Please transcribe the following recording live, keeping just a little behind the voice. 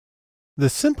The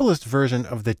simplest version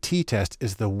of the t-test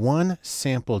is the one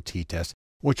sample t-test,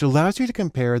 which allows you to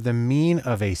compare the mean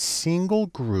of a single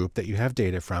group that you have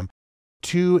data from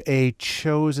to a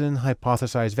chosen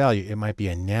hypothesized value. It might be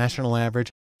a national average.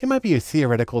 It might be a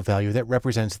theoretical value that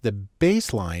represents the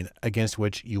baseline against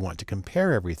which you want to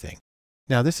compare everything.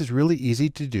 Now, this is really easy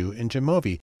to do in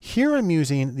Jamovi. Here I'm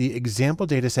using the example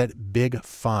dataset Big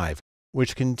 5,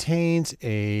 which contains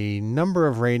a number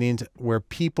of ratings where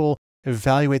people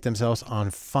evaluate themselves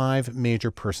on 5 major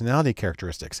personality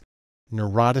characteristics: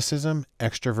 neuroticism,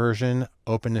 extroversion,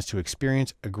 openness to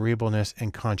experience, agreeableness,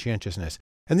 and conscientiousness.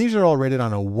 And these are all rated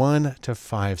on a 1 to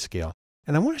 5 scale.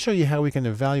 And I want to show you how we can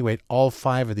evaluate all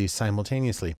 5 of these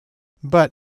simultaneously. But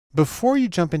before you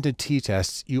jump into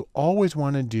t-tests, you always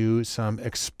want to do some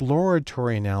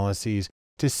exploratory analyses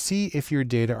to see if your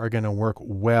data are going to work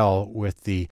well with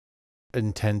the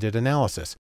intended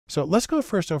analysis. So let's go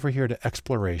first over here to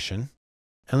exploration,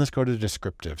 and let's go to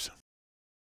descriptives.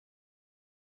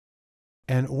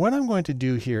 And what I'm going to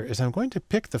do here is I'm going to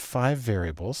pick the 5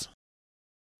 variables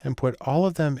and put all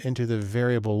of them into the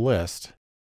variable list.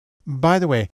 By the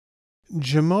way,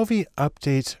 Jamovi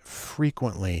updates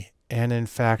frequently. And in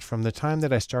fact, from the time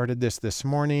that I started this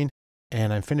morning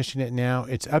and I'm finishing it now,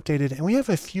 it's updated. And we have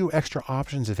a few extra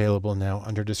options available now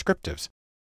under descriptives.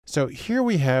 So here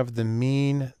we have the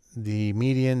mean, the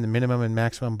median, the minimum and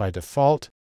maximum by default.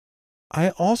 I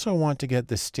also want to get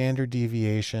the standard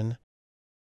deviation.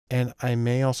 And I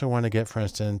may also want to get, for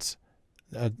instance,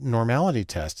 a normality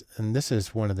test. And this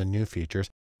is one of the new features.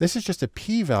 This is just a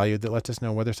p-value that lets us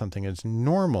know whether something is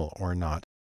normal or not.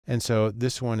 And so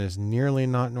this one is nearly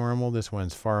not normal. This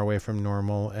one's far away from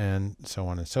normal, and so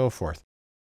on and so forth.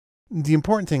 The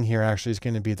important thing here actually is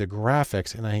going to be the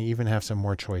graphics. And I even have some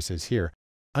more choices here.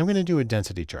 I'm going to do a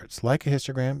density chart, like a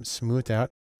histogram, smoothed out.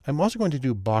 I'm also going to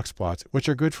do box plots, which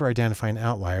are good for identifying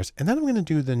outliers. And then I'm going to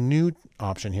do the new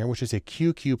option here, which is a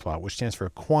QQ plot, which stands for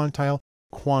quantile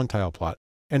plot.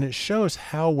 And it shows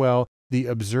how well the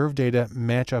observed data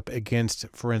match up against,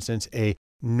 for instance, a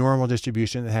normal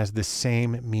distribution that has the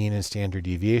same mean and standard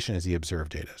deviation as the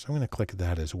observed data. So I'm going to click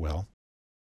that as well.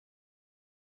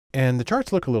 And the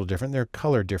charts look a little different. They're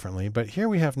colored differently, but here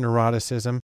we have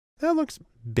neuroticism. That looks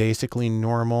basically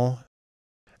normal.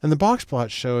 And the box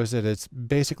plot shows that it's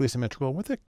basically symmetrical with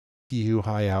a few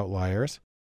high outliers.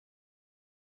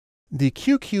 The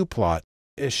QQ plot,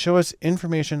 it shows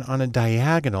information on a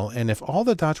diagonal. And if all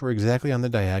the dots were exactly on the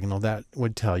diagonal, that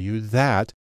would tell you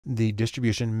that the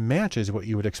distribution matches what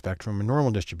you would expect from a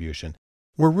normal distribution.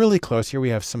 We're really close here. We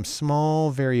have some small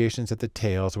variations at the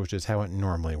tails, which is how it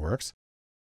normally works.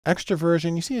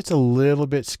 Extroversion, you see it's a little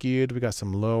bit skewed. We got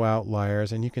some low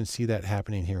outliers, and you can see that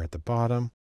happening here at the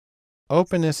bottom.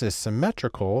 Openness is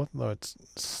symmetrical, though it's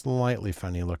slightly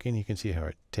funny looking. You can see how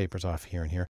it tapers off here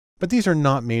and here. But these are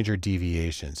not major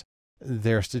deviations.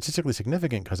 They're statistically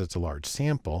significant because it's a large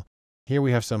sample. Here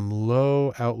we have some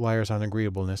low outliers on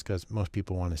agreeableness because most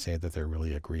people want to say that they're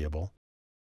really agreeable.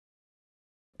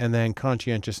 And then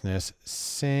conscientiousness,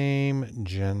 same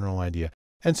general idea.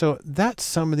 And so that's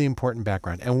some of the important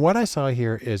background. And what I saw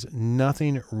here is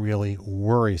nothing really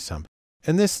worrisome.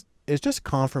 And this is just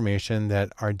confirmation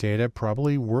that our data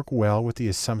probably work well with the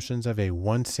assumptions of a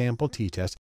one sample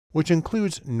t-test, which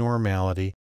includes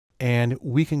normality, and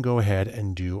we can go ahead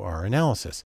and do our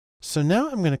analysis. So now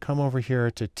I'm going to come over here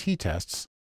to t-tests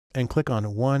and click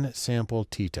on one sample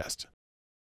t-test.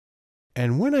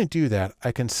 And when I do that,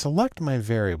 I can select my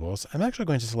variables. I'm actually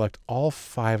going to select all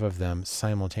 5 of them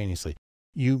simultaneously.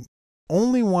 You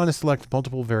only want to select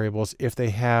multiple variables if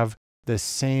they have the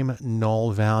same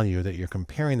null value that you're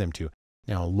comparing them to.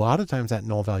 Now, a lot of times that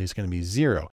null value is going to be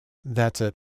 0. That's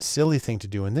a silly thing to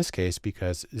do in this case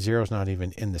because 0 is not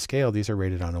even in the scale. These are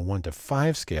rated on a 1 to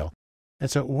 5 scale.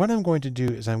 And so what I'm going to do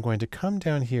is I'm going to come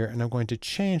down here and I'm going to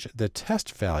change the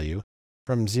test value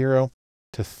from 0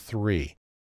 to 3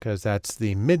 because that's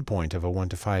the midpoint of a 1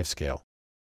 to 5 scale.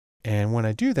 And when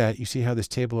I do that, you see how this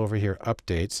table over here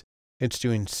updates. It's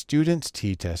doing students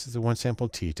t-test. It's a one sample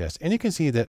t-test. And you can see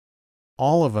that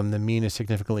all of them, the mean is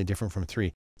significantly different from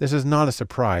 3. This is not a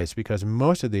surprise because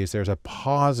most of these, there's a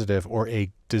positive or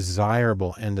a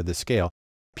desirable end of the scale.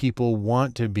 People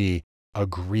want to be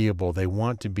agreeable. They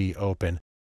want to be open.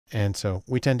 And so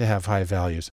we tend to have high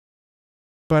values.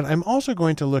 But I'm also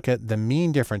going to look at the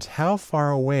mean difference. How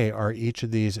far away are each of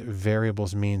these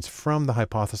variables means from the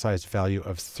hypothesized value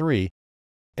of 3?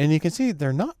 And you can see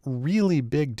they're not really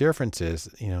big differences,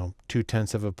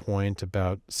 0.2 of a point,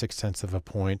 about 0.6 of a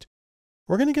point.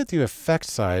 We're going to get the effect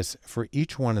size for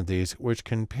each one of these, which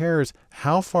compares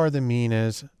how far the mean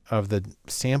is of the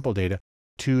sample data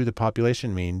to the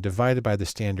population mean divided by the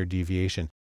standard deviation.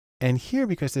 And here,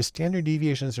 because the standard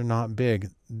deviations are not big,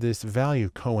 this value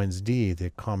Cohen's d, the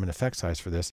common effect size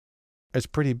for this, is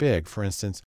pretty big. For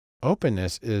instance,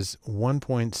 openness is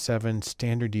 1.7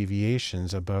 standard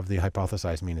deviations above the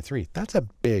hypothesized mean of 3. That's a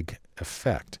big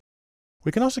effect.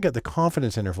 We can also get the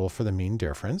confidence interval for the mean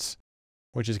difference,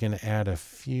 which is going to add a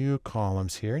few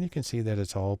columns here. And you can see that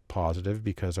it's all positive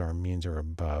because our means are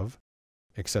above,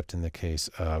 except in the case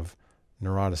of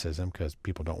neuroticism, because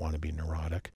people don't want to be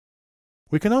neurotic.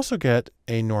 We can also get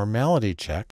a normality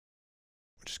check.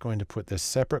 I'm just going to put this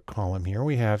separate column here.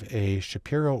 We have a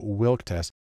Shapiro-Wilk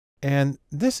test. And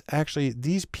this actually,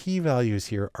 these p-values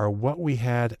here are what we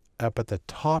had up at the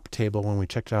top table when we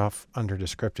checked off under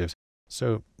descriptives.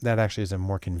 So that actually is a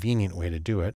more convenient way to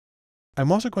do it.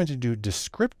 I'm also going to do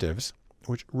descriptives,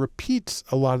 which repeats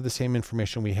a lot of the same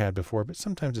information we had before, but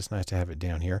sometimes it's nice to have it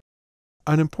down here.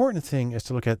 An important thing is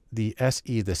to look at the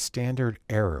SE, the standard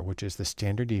error, which is the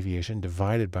standard deviation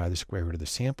divided by the square root of the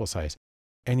sample size.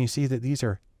 And you see that these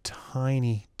are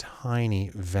tiny, tiny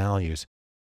values.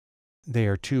 They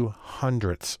are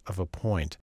 2/100ths of a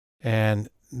point. And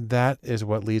that is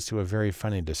what leads to a very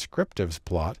funny descriptives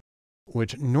plot,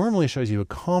 which normally shows you a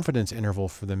confidence interval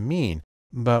for the mean.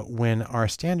 But when our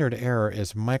standard error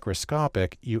is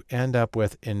microscopic, you end up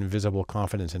with invisible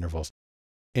confidence intervals.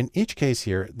 In each case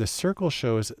here, the circle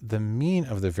shows the mean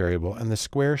of the variable and the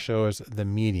square shows the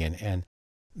median, and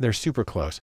they're super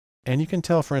close. And you can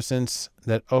tell, for instance,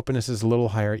 that openness is a little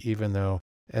higher, even though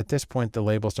at this point the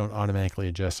labels don't automatically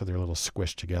adjust, so they're a little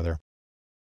squished together.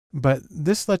 But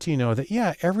this lets you know that,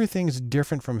 yeah, everything's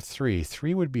different from 3.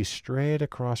 3 would be straight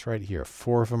across right here.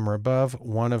 4 of them are above,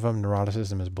 1 of them,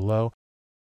 neuroticism, is below.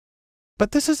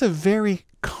 But this is a very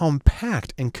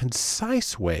compact and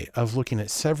concise way of looking at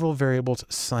several variables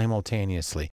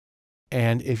simultaneously.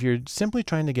 And if you're simply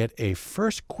trying to get a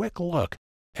first quick look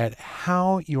at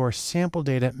how your sample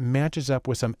data matches up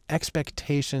with some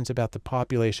expectations about the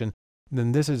population,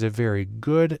 then this is a very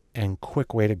good and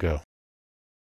quick way to go.